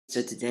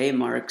So today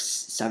marks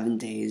 7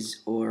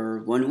 days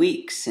or 1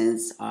 week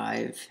since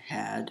I've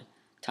had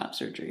top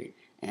surgery,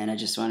 and I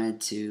just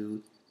wanted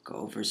to go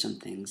over some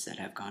things that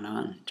have gone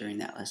on during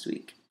that last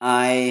week.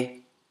 I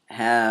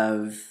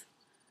have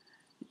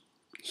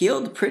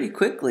healed pretty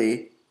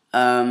quickly,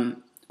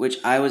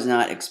 which I was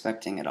not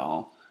expecting at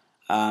all.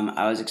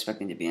 I was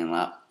expecting to be in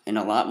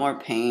a lot more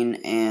pain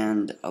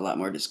and a lot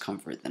more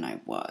discomfort than I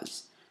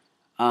was.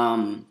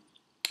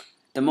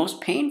 The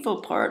most painful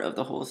part of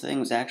the whole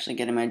thing was actually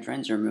getting my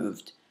drains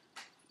removed,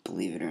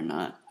 believe it or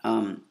not.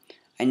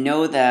 I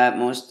know that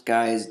most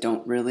guys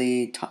don't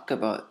really talk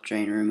about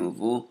drain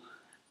removal,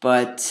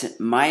 but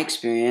my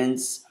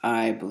experience,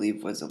 I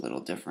believe, was a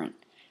little different.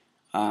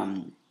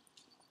 I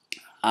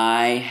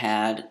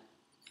had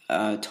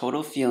a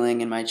total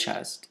feeling in my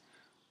chest,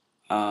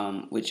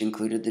 which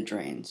included the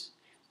drains.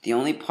 The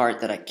only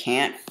part that I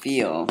can't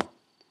feel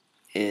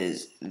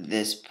is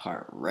this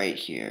part right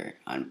here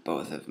on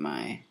both of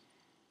my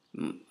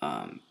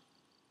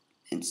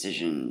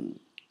incision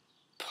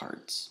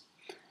parts.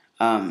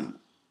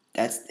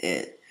 That's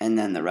it. And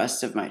then the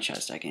rest of my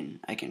chest I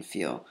can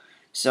feel.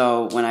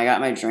 So when I got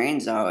my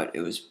drains out,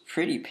 it was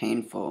pretty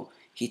painful.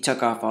 He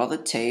took off all the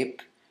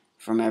tape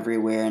from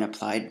everywhere and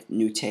applied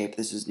new tape.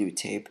 This is new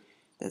tape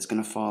that's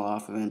gonna fall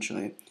off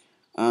eventually.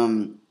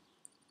 And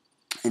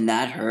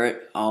that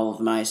hurt. All of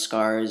my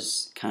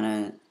scars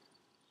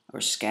or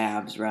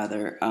scabs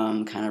rather,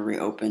 kind of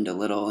reopened a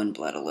little and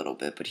bled a little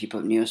bit. But he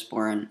put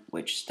Neosporin,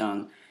 which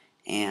stung,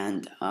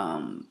 and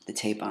the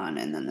tape on,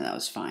 and then that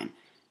was fine.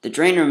 The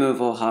drain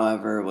removal,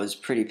 however, was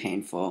pretty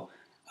painful.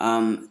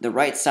 The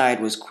right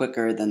side was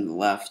quicker than the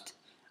left.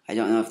 I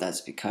don't know if that's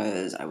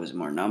because I was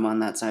more numb on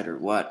that side or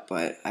what,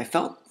 but I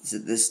felt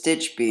the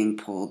stitch being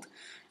pulled,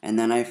 and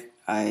then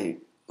I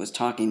was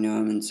talking to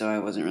him, and so I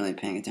wasn't really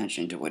paying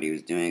attention to what he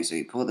was doing, so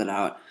he pulled it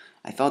out.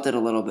 I felt it a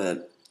little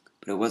bit,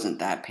 but it wasn't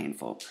that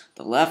painful.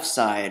 The left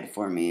side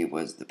for me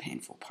was the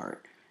painful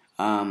part.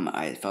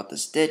 I felt the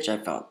stitch, I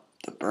felt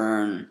the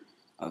burn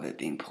of it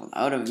being pulled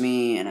out of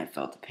me, and I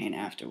felt the pain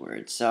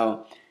afterwards.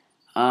 So,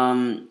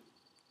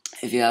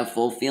 if you have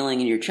full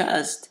feeling in your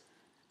chest,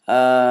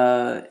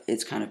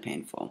 it's kind of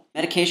painful.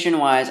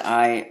 Medication-wise,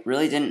 I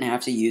really didn't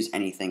have to use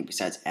anything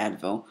besides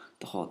Advil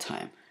the whole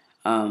time.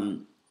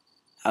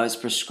 I was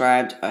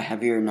prescribed a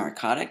heavier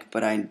narcotic,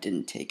 but I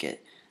didn't take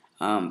it.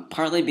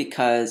 Partly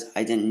because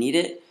I didn't need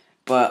it,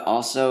 but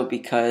also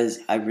because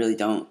I really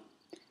don't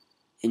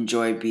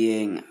enjoy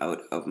being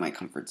out of my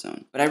comfort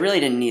zone. But I really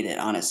didn't need it,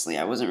 honestly.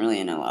 I wasn't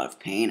really in a lot of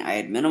pain. I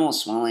had minimal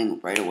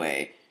swelling right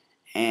away,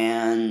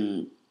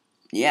 and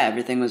yeah,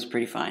 everything was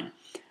pretty fine.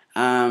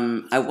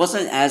 I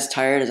wasn't as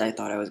tired as I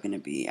thought I was going to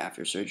be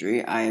after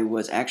surgery. I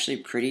was actually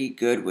pretty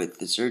good with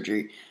the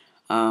surgery.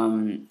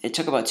 It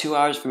took about 2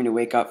 hours for me to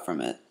wake up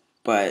from it,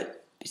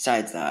 but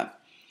besides that,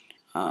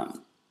 I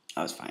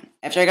was fine.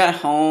 After I got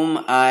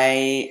home,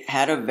 I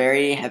had a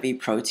very heavy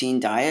protein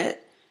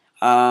diet.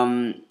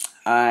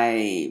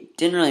 I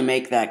didn't really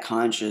make that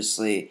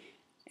consciously.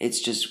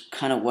 It's just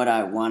kind of what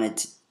I wanted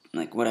to,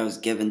 like what I was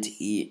given to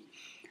eat.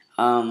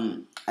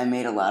 I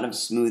made a lot of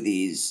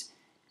smoothies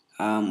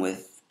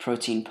with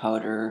protein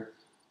powder.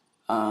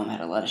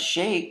 Had a lot of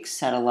shakes.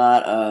 Had a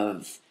lot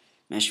of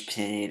mashed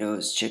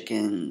potatoes,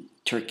 chicken,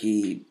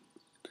 turkey,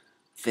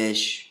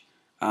 fish,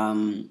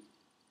 some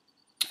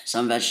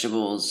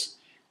vegetables.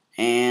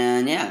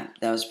 And yeah,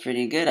 that was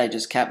pretty good. I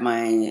just kept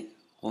my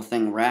whole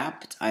thing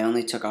wrapped. I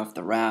only took off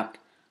the wrap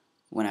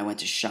when I went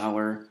to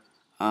shower,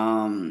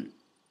 or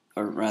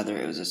rather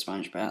it was a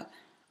sponge bath,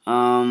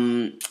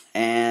 and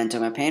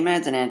took my pain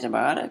meds and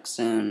antibiotics,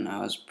 and I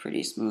was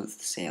pretty smooth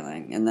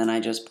sailing. And then I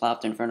just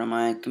plopped in front of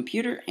my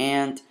computer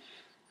and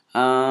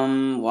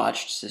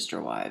watched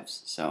Sister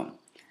Wives. So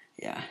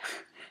yeah.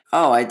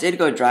 Oh, I did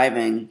go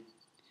driving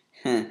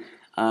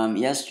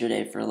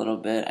yesterday for a little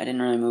bit. I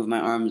didn't really move my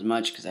arms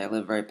much because I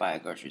live right by a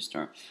grocery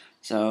store.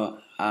 So,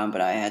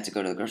 but I had to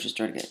go to the grocery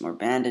store to get more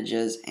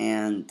bandages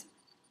and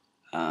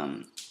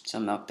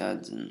some Milk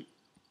Duds and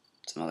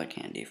some other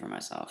candy for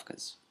myself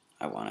because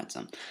I wanted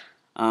some.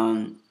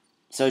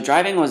 So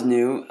driving was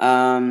new.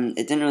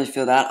 It didn't really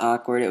feel that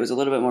awkward. It was a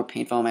little bit more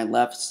painful on my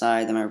left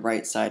side than my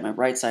right side. My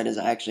right side is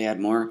I actually had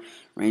more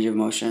range of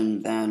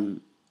motion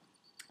than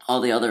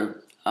all the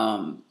other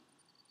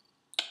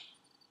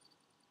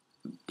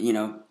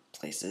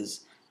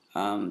places.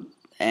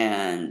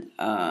 And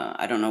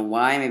I don't know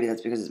why. Maybe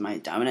that's because it's my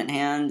dominant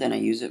hand and I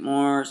use it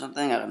more or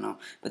something. I don't know.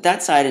 But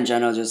that side in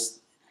general just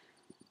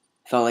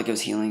felt like it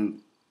was healing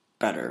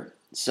better.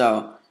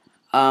 So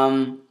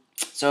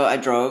I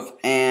drove,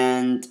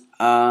 and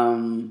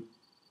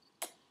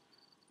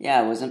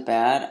yeah, it wasn't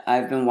bad.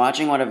 I've been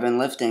watching what I've been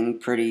lifting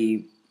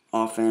pretty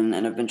often,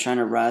 and I've been trying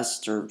to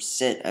rest or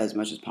sit as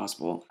much as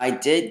possible. I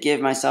did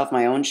give myself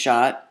my own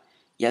shot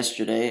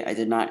yesterday. I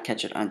did not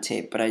catch it on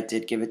tape, but I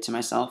did give it to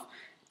myself,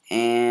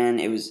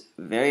 and it was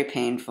very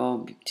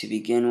painful to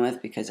begin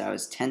with because I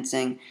was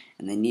tensing,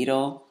 and the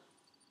needle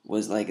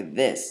was like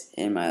this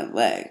in my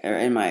leg, or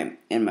in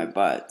my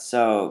butt.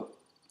 So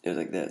it was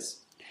like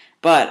this.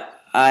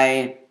 But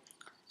I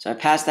So I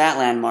passed that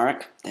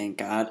landmark, thank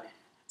God.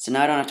 So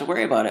now I don't have to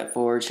worry about it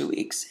for 2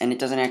 weeks. And it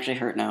doesn't actually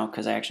hurt now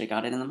because I actually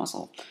got it in the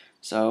muscle.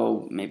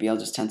 So maybe I'll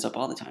just tense up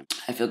all the time.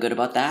 I feel good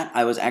about that.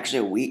 I was actually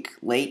a week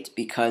late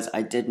because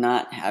I did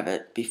not have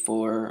it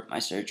before my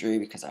surgery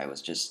because I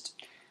was just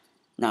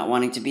not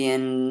wanting to be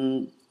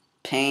in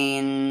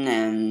pain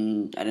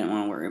and I didn't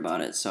want to worry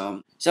about it.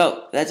 So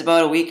that's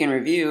about a week in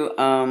review.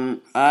 Last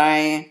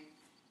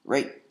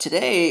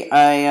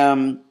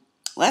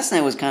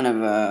night was kind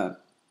of a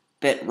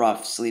bit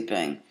rough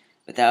sleeping,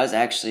 but that was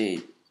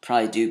actually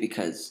probably due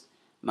because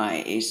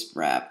my ACE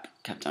wrap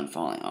kept on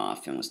falling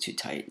off and was too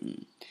tight.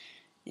 And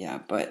yeah,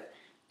 but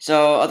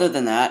so other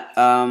than that,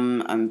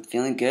 I'm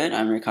feeling good.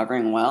 I'm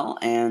recovering well,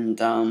 and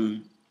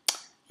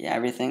yeah,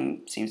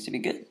 everything seems to be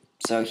good.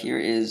 So here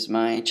is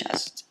my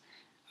chest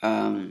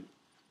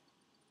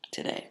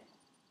today.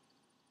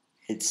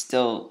 It's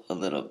still a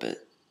little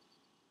bit,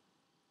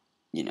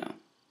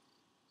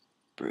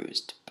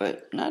 bruised,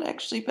 but not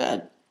actually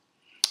bad.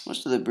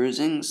 Most of the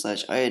bruising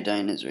 /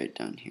 iodine is right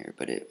down here,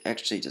 but it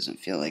actually doesn't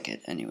feel like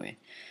it anyway.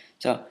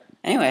 So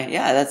anyway,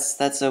 yeah,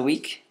 that's a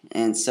week,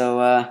 and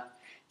so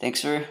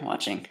thanks for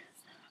watching.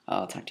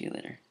 I'll talk to you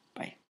later.